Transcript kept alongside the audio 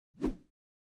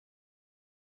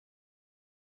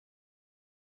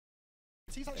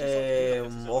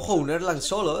Ojo, un Erlang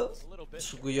solo,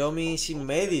 Tsukuyomi sin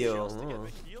medio.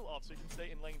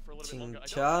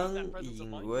 Chin-chan,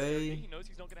 Yingwei.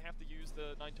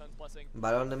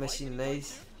 Balón de Machine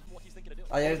Nace.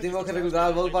 Ayer tuvimos que reclutar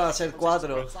al bot para ser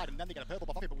 4.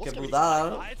 Qué brutal,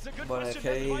 ¿no? Bueno, es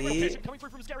que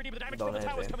Donete.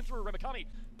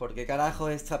 ¿Por qué carajo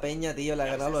esta peña, tío, le ha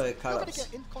ganado los Scarabs?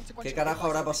 ¿Qué carajo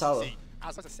habrá pasado?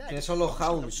 ¿Quiénes son los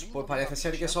Hounds? Pues parece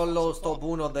ser que son los top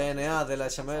 1 de NA de la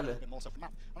SML.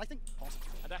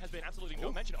 That has been absolutely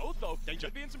no mention. Oath, though, they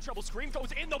should be in some trouble. Scream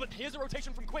goes in, though, but here's a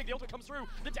rotation from Quig. The ultimate comes through.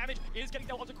 The damage is getting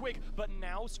dealt onto Quig, but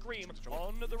now Scream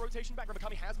on the rotation back.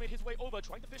 Ramakami has made his way over,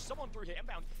 trying to fish someone through here.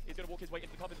 Inbound is going to walk his way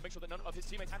into the cover to make sure that none of his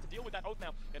teammates have to deal with that Oath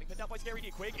now. Getting pinned out by Scary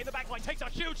D. Quig in the backline takes a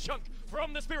huge chunk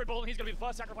from the Spirit Ball, and he's going to be the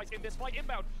first sacrifice in this fight.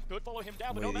 Inbound could follow him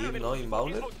down, but no matter.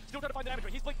 Still trying to find the damage,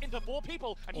 but he's flicked into 4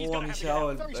 people, and he's going to have to get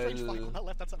out. Very strange fight on that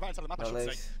left-hand side of the map, I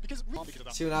should say. Because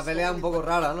sí, una pelea un poco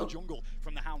rara, ¿no?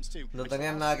 No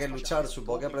tenían nada que luchar,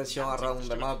 supongo que presión a round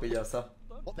de map y ya está.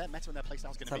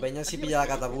 Esta peña sí pilla la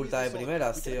catapulta de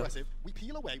primeras, tío.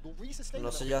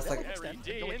 No sé yo hasta que... Es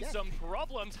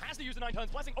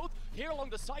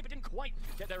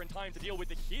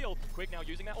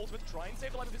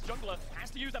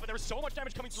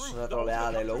una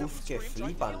troleada de Loaf que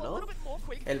flipan, ¿no?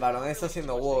 El balón está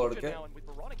haciendo work, ¿eh?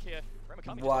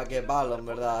 Buah, qué palo, en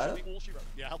verdad, ¿eh?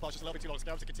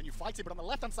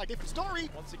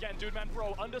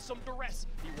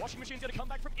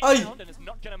 ¡Ay!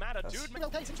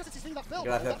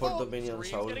 Gracias por tu opinión,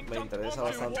 Saúl. Me interesa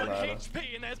bastante, la verdad.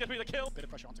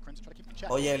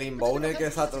 Oye, el Inbowner que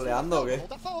está troleando, ¿o qué?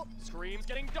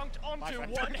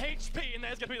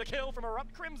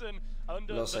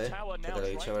 Lo sé, que te lo he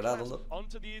dicho, ¿verdad, tonto?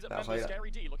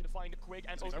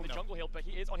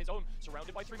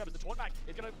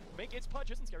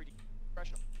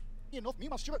 Enough,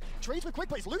 meanwhile Stewart trades with Quick,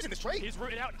 but he's losing this trade. He's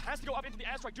rooted out, has to go up into the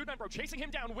airstrike. Dude Man Bro chasing him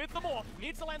down with the more.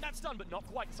 Needs to land that stun, but not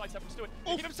quite. Sidestep from Stewart.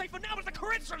 Keep him safe for now, but the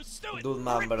crits from Stewart. Dude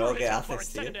Man Bro, ¿qué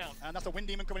haces, tío? And that's the Wind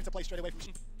Demon coming into play straight away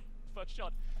from first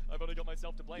shot. I've only got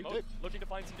myself to blame. Looking to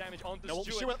find some damage on the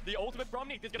Stewart. The ultimate from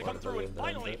Neath is going to come through, and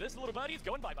finally, this little birdie is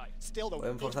going bye-bye. Still, though,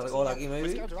 pueden forzar gol aquí,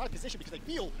 maybe. They're out of position because they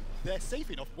feel they're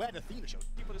safe enough where the Athena showed.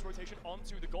 For this rotation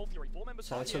onto the Gold Fury. 4 members.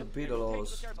 Se han hecho el piro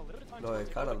los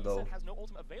Scarab, though. Has no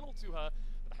ultimate available to her.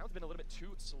 Hound's been a little bit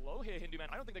too slow here, Hindu Man.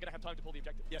 I don't think they're going to have time to pull the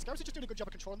objective. Yeah, Scarabs is just doing a good job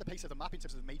of controlling the pace of the map in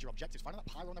terms of the major objectives. Finding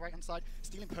that Pyro on the right-hand side,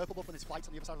 stealing purple buff on his fights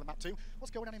on the other side of the map too.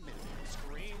 What's going on in mid?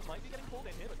 Screams might be getting pulled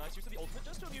in here, but nice use of the ultimate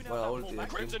just to immune now that pullback.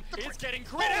 Crimson is getting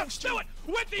crit out. Stewart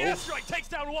with the airstrike takes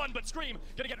down one, but Scream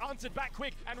going to get answered back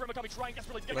quick, and Ramakami trying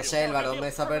desperately to get no sé, el varón me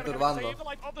está perturbando.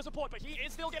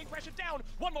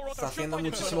 Está haciendo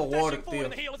muchísimo work, tío.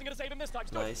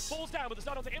 Nice.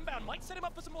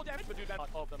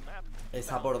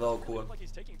 Está por Doku.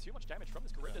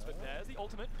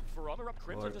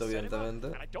 Muerto,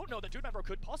 evidentemente.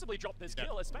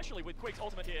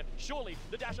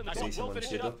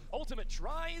 Ultimate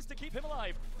tries to keep him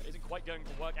alive, but isn't quite going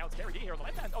to work out. Scary D here on the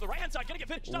left hand, the right hand side, gonna get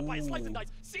finished up by a slice and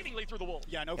dice, seemingly through the wall.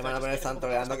 Yeah, no. Que van a poner están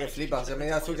troleando que flipas. Ya me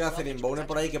digas tú que hace el Inbowner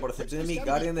por ahí, que por cierto tiene mi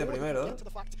Guardian de primero, ¿eh?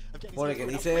 Bueno, que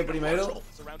dice de primero.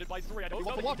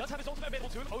 Otro muerto.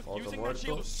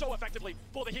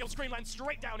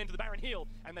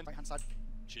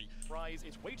 Rise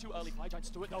is way too early. Giant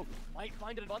Stewart, though, might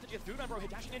find an advantage. If Dude Man Bro hit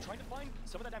dashing in, trying to find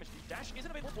some of that damage. The dash isn't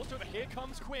available for Stewart, but here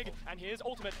comes Quig, and here's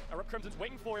ultimate. Erupt Crimson's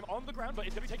waiting for him on the ground, but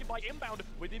it's going to be taken by Inbound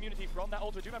with the immunity from that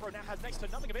ultimate. Dude Man Bro now has next to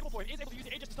nothing available for him. Is able to use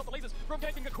the Aegis to stop the lasers from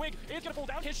getting a Quig. Is going to fall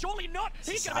down here. Surely not.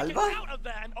 He's going to get out of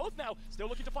there. And Oath now still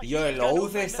looking to fight. Yo, el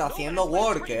Oath está haciendo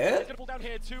work, ¿eh? He's going to fall down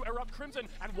here to Erupt Crimson,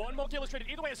 and one more kill is traded.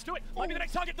 Either way, Stewart might be the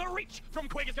next target. The reach from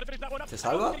Quig is going to finish that one up. ¿Se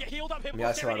salva?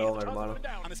 Mira ese varón, hermano.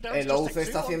 El Oath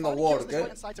está haciendo work, ¿eh?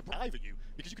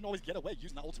 Because you can always get away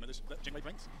using that ultimate that Jinwei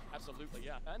brings. Absolutely,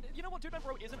 yeah. And you know what, Dude Man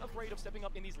Bro isn't afraid of stepping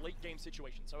up in these late game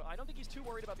situations, so I don't think he's too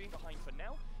worried about being behind for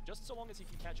now, just so long as he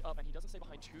can catch up, and he doesn't stay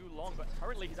behind too long, but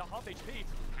currently he's at half HP,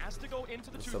 has to go into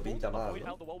the 2 to avoid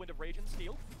out the Whirlwind of Rage and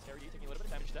Steel. Scary D taking a little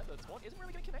bit of damage there, the spawn isn't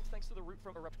really going to connect thanks to the root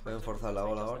from Erupt Crimson.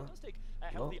 It does take a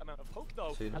healthy amount of poke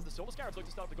though, as the Silver Scarabs look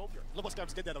to start the Gold Fury. Look what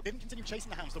Scarabs did there though, didn't continue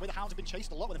chasing the Hounds the way the Hounds have been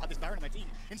chased a lot when they've had this Baron on their team.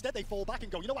 Instead they fall back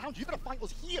and go, you know what, Hounds, you've got to fight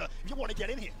us here if you want to get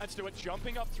in here. And Stewart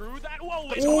jumping up through that wall.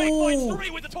 Finds 3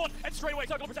 with the taunt, and straight away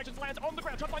Circle of Protections lands on the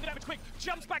ground, trying to find the damage quick,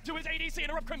 jumps back to his ADC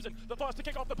and Erupt Crimson, the first to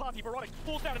kick off the party. Veronic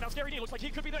falls down. down, and now Scary D looks like he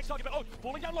could be the next target, but oh,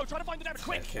 falling down low, trying to find the damage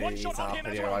quick. Okay, One shot on him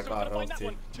as well, so gonna find that tío.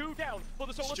 one. 2 down for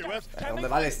the Solar Scarabs. ¿Dónde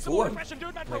va el Stuart?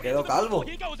 Me quedo calvo.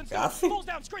 ¿Qué hace? Falls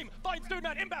down, Scream finds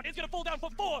Dudeman inbound, is gonna fall down for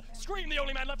 4. Scream, the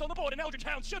only man left on the board, and Eldritch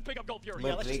Hound should pick up Gold Fury.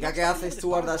 ¿Me explica qué hace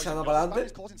Stuart dashando para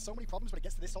adelante?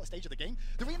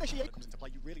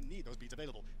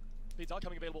 Speeds are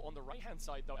coming available on the right-hand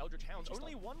side, though. Eldritch Hounds,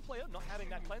 only one player not having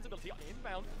that cleanse ability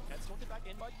inbound. Gets taunted back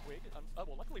in by Quig.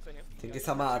 Well, luckily for him. Tiene que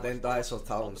estar más atento a esos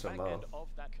taunts, hermano. Of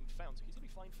that confound, so he's gonna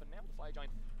be fine for now. The Fire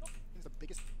Giant, he's the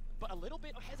biggest, but a little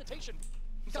bit of hesitation.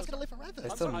 He's gonna live forever.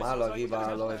 Esto es malo aquí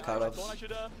para los Scarabs.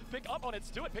 Pick up on it.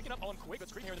 Stewart picking up on Quig, but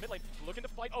Scream here in the mid lane, looking to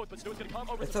fight Oath, but Stewart's gonna come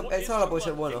over. Esto ahora puede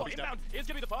ser bueno. Inbound is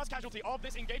gonna be the first casualty of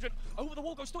this engagement. Over the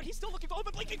wall goes Stewart. He's still looking for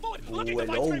Oath, blinking forward. Looking to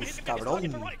find Scream. He's cabrón.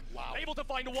 able to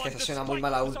find one. Que esa suena muy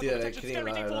mala ulti del Scream,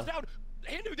 la verdad.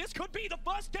 He knew this could be the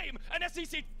first game an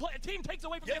SCC team takes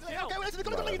away from the FPL.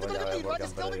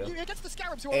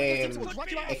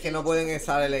 Es que no pueden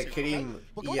estar el Scream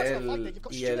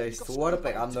y el Stuart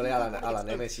pegándole a la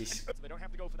Nemesis.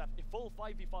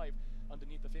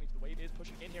 Underneath the Phoenix, the wave is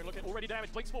pushing in here. Look at already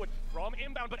damaged. Blinks forward from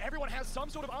inbound, but everyone has some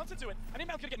sort of answer to it. And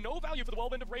inbound's gonna get no value for the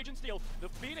whirlwind of Rage and Steel. The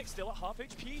Phoenix still at half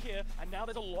HP here, and now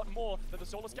there's a lot more that the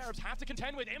Solar Scarabs have to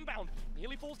contend with. Inbound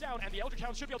nearly falls down, and the Eldritch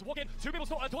Hound should be able to walk in. 2 people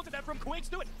taunted there from Quig.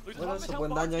 Stewart loses half his health.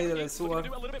 Looking to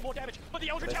do a little bit more damage, but the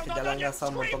Eldritch Hound not done yet.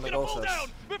 Scream's gonna fall down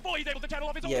before he's able to channel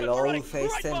off his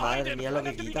ultimate. Madre mía lo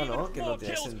que quita, ¿no? Que no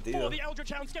tiene sentido.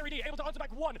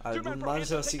 Algún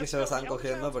manso sí que se lo están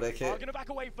cogiendo, pero es que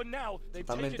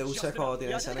totalmente usa cuando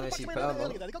tiene esa Nemesis esperando.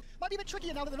 Might be a bit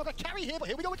trickier now that they're not going to carry here, but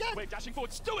here we go again. Wait, dashing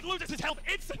forward, Stewart loses his health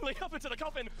instantly up into the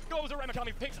coffin. Goes around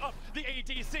Ramakami, picks up the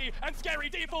ADC, and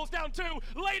Scary D falls down too.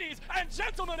 Ladies and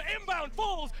gentlemen, inbound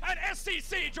falls, and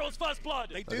SCC draws first blood.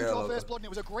 They do draw first blood, and it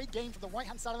was a great game from the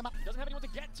right-hand side of the map. Doesn't have anyone to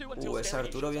get to until es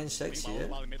Arturo bien sexy,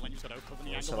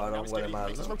 Ese varón huele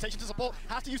mal, ¿no? Rotation to support,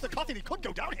 has to use the coffin, he could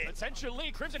go down here.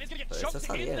 Essentially, Crimson is going to get Pero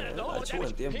chunked in there. Ha hecho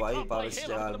buen tiempo ahí para ver si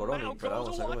llega el Boroni, pero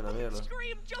vamos a comer una mierda.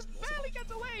 Scream just barely gets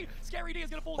away. Scary D is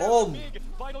going to fall down. Big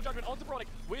final judgment onto Bronic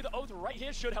with Oath right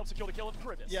here should help secure the kill of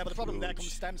Caribbean. Yeah, but the problem there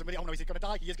comes stems and really, oh no, is he going to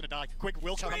die? He is going to die. Quig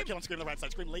will try to kill on Scream on the right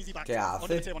side. Scream lazy back. ¿Qué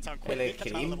hace? El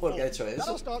Scream, ¿por qué ha hecho That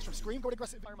eso? all starts from Scream going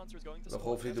aggressive. Los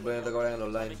juegos free to play no te cobran en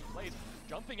online.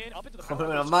 Hombre,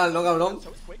 menos mal, ¿no, cabrón?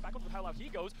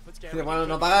 Bueno,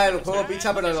 no paga el juego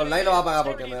picha, pero el online lo va a pagar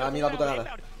porque me da a mí la puta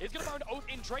gana.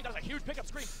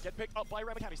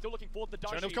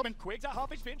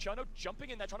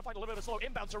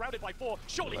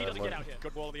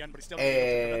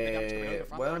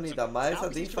 Bueno, ni tan mal esa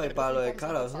teamfight para los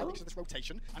Scarabs, ¿no?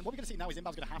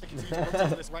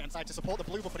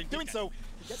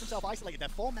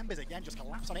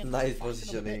 Nice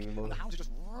positioning, man.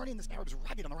 Running the Scarabs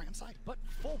ragged on the right-hand side. But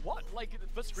for what? Like,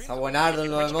 for Scream... Está buenardo el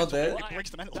nuevo emote,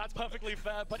 That's perfectly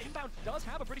fair, but Inbound does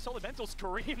have a pretty solid mental.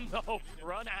 Scream, though,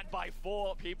 run at by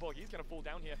 4 people. He's gonna fall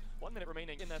down here. 1 minute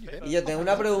remaining in their favor. Y yo tengo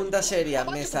una pregunta seria.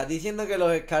 ¿Me estás diciendo que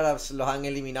los Scarabs los han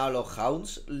eliminado los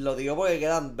Hounds? Lo digo porque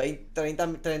quedan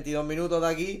 32 minutos de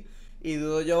aquí y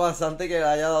dudo yo bastante que le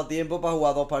haya dado tiempo para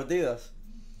jugar 2 partidas.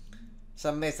 O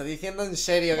sea, ¿me estás diciendo en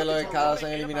serio que los Scarabs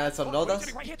han eliminado estos notas?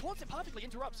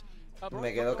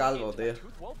 Me quedo calvo, tío.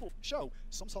 Show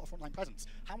some sort of frontline presence.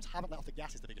 Hounds haven't let off the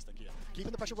gas is the biggest thing here.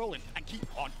 Keeping the pressure rolling and keep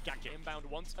on ganking. Inbound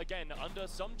once again under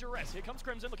some duress. Here comes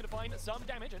Crimson looking to find some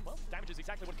damage, and well, damage is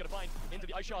exactly what it's going to find into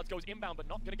the ice shards. Goes inbound, but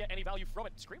not going to get any value from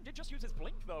it. Scream did just use his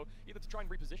blink though, either to try and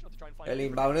reposition or to try and find. ¿El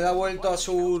inbound ha vuelto a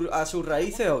sus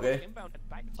raíces o qué?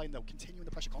 Playing though, continuing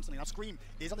the pressure constantly. Now Scream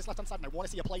is on this left-hand side, and I want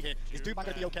to see a play here. Is Dudeman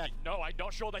going to be okay? No, I'm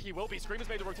not sure that he will be. Scream has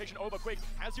made the rotation over Quig,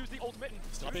 has used the ultimate.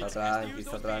 Está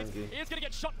tranqui. Is going to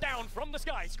get shut down from the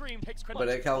sky. Scream takes credit.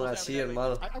 Pero es que aún así,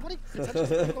 hermano. I want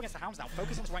to go against the Hounds now.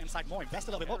 Focus on the right-hand side more. Invest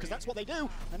a little bit more, because that's what they do.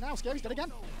 And now Scary's dead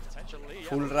again.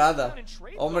 Full rata.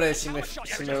 Hombre, si me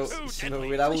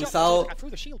hubiera gustado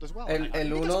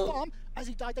el 1,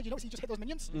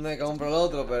 me compro el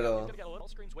otro, pero...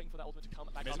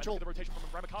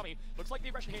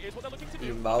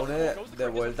 Inbound de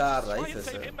vuelta a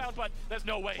raíces,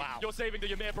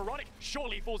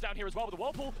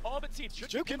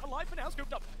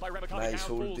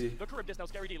 Nice ulti.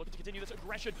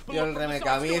 Y el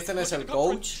Remekami este no es el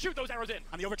coach.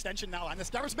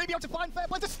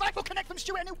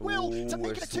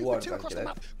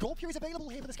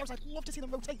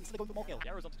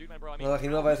 Me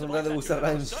imagino que parece un red de Booster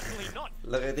Range.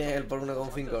 Lo que tiene él por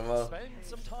 1,5, hermano.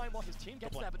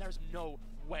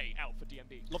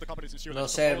 No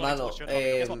sé, hermano,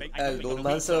 el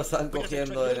Doomman se lo están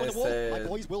cogiendo en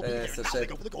este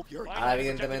set. Ahora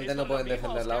evidentemente no pueden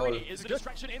defender la ult.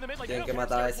 Tienen que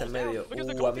matar a ese en medio.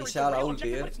 A mí se da la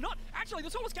ulti,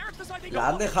 ¡la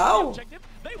han dejado!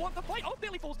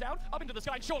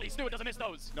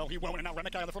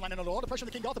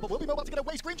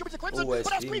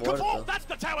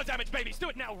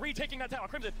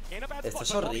 Esto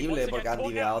es horrible porque han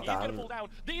diveado tan...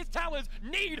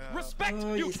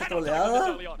 Ay, esa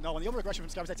troleada.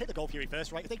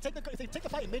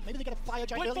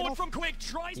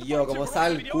 Y yo, ¿cómo está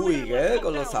el Quick,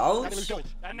 con los sounds?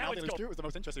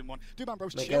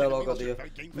 Me quedo loco, tío.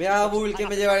 Mira, Bull, que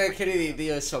me lleva el KD,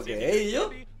 tío. ¿Eso qué es, yo?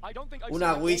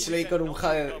 Una Witchley con un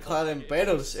Harden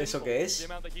Peros. ¿Eso qué es?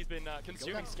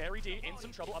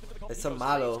 Esto es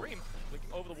malo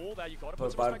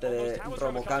por parte de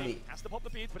Romokami.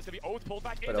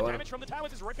 Pero bueno,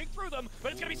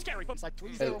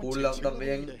 el cooldown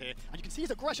también.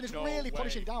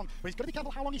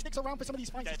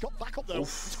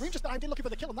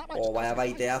 Oh, vaya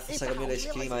baiteazo, se ha cambiado el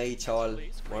scream ahí,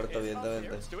 chaval. Muerto, evidentemente.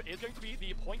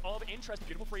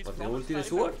 ¿No tiene ulti de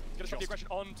Sword?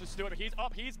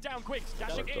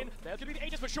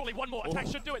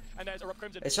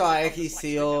 Esos AX,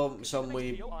 tío, son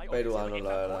muy peruanos,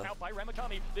 la verdad.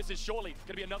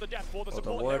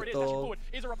 Otro muerto.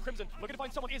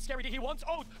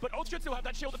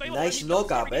 Nice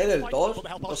knockup, del Thor.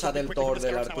 O sea, del Thor,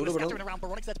 del Arturo, perdón.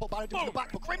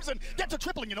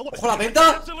 ¡Ojo la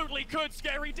venta!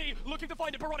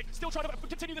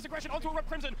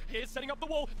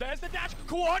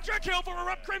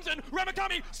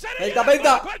 ¡Venta,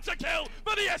 venta!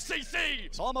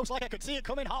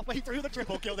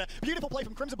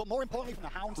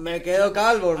 Me quedo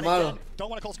calvo, hermano.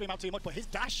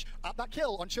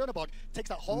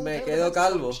 Me quedo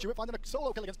calvo.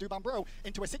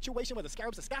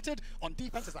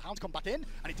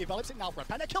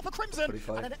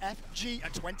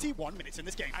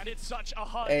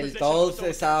 El Toad se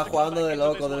estaba jugando de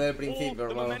loco desde el principio,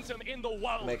 hermano.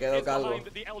 Me quedo calvo.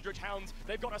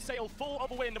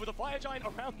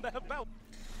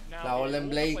 La Golden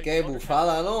Blade, qué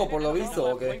bufada, ¿no? Por lo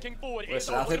visto, ¿o qué? Pues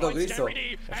se la hace todo Cristo.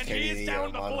 Es que idiota,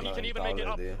 hermano,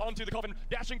 lamentable, tío.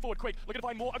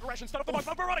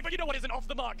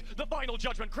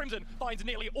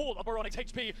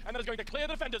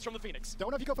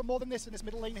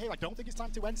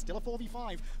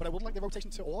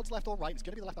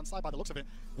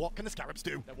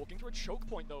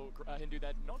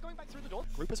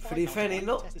 Free Fenny,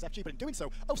 ¿no?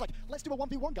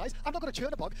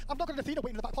 I'm not going to Athena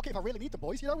wait in the back pocket if I really need them,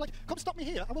 boys. You know, like, come stop me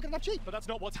here and we're going to have G. But that's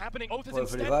not what's happening. Oath has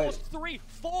instead forced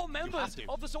 4 members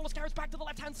of the Solar Scarabs back to the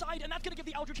left-hand side, and that's going to give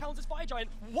the Eldritch Challenge Fire Giant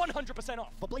 100%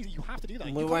 off. But Blazer, you have to do that.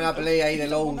 Muy buena play ahí de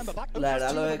Low. La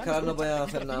verdad, los Scarabs no pueden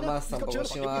hacer nada más. Tampoco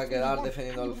se va a quedar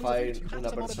defendiendo el Fire una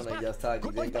persona y ya está. Aquí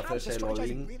tienen que hacerse el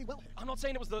all-in.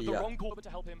 Y ya.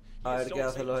 A ver qué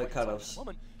hacen los Scarabs.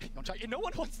 No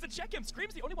one wants to check him.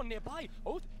 Scream's the only one nearby.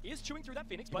 Oath is chewing through that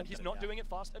Phoenix, but he's not doing it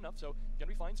fast enough, so gonna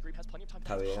be fine. Scream has plenty of time to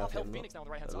half health Phoenix now on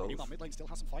the right hand side. Mid lane still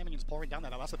has some fire minions pouring down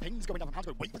there. That's the pings going down from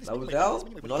Hounds. Wait for this. ¿La ha ulteado?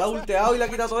 ¿No la ha ulteado y le ha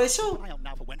quitado todo eso?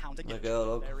 Me quedo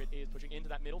loco. There it is, pushing into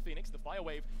that middle Phoenix. The fire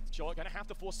wave sure gonna have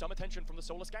to force some attention from the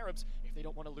Solar Scarabs if they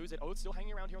don't want to lose it. Oath still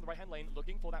hanging around here on the right hand lane,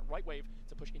 looking for that right wave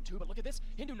to push into. But look at this,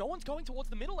 Hindu, no one's going towards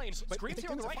the middle lane. Scream's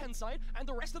here on the right hand side, and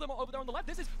the rest of them are over there on the left.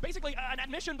 This is basically an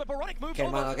admission, but Baronic moves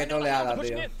over. Mano, qué troleada,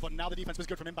 tío. But now the defense was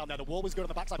good from inbound there. The wall was good on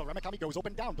the backside, but Remekami goes up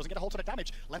and down, doesn't get a whole ton of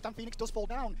damage. Left-hand Phoenix does fall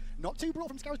down. Not too brutal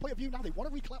from Scarab's point of view now. They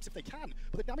want to recollapse if they can,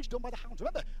 but the damage done by the Hounds.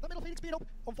 Remember, that middle Phoenix being up,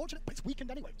 unfortunate, but it's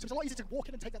weakened anyway. So it's a lot easier to walk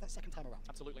in and take that second time around.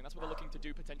 Absolutely, and that's what they're looking to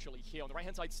do potentially here. On the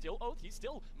right-hand side, still Oath. He's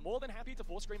still more than happy to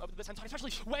force Scream over to this hand side,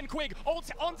 especially when Quig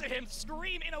ults onto him.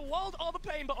 Scream in a world of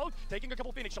pain, but Oath taking a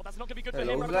couple Phoenix shots. That's not going to be good for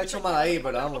him. El ha hecho mal ahí,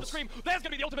 pero vamos. There's going to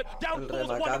be the ultimate. Down El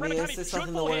Remekami este está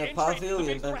haciendo buen espacio y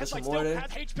entonces se muere.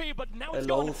 El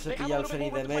Low se pilla al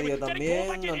Fenix de medio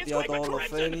también. Han tirado todos los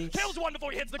Fenix.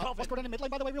 What's going on in mid lane,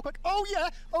 by the way, real quick? Oh yeah!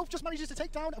 Oath just manages to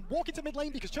take down and walk into mid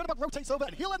lane because Chernobog rotates over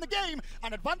and he'll end the game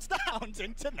and advance the Hounds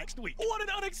into next week. What an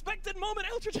unexpected moment!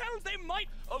 Eldritch Hounds, they might...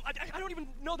 I don't even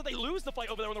know that they lose the fight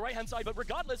over there on the right-hand side, but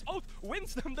regardless, Oath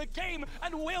wins them the game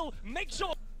and will make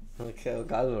sure... Me quedo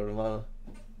calvo, hermano.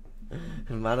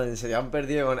 Hermano, en serio han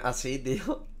perdido así,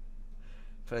 tío.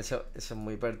 Pero eso es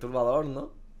muy perturbador,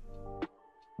 ¿no?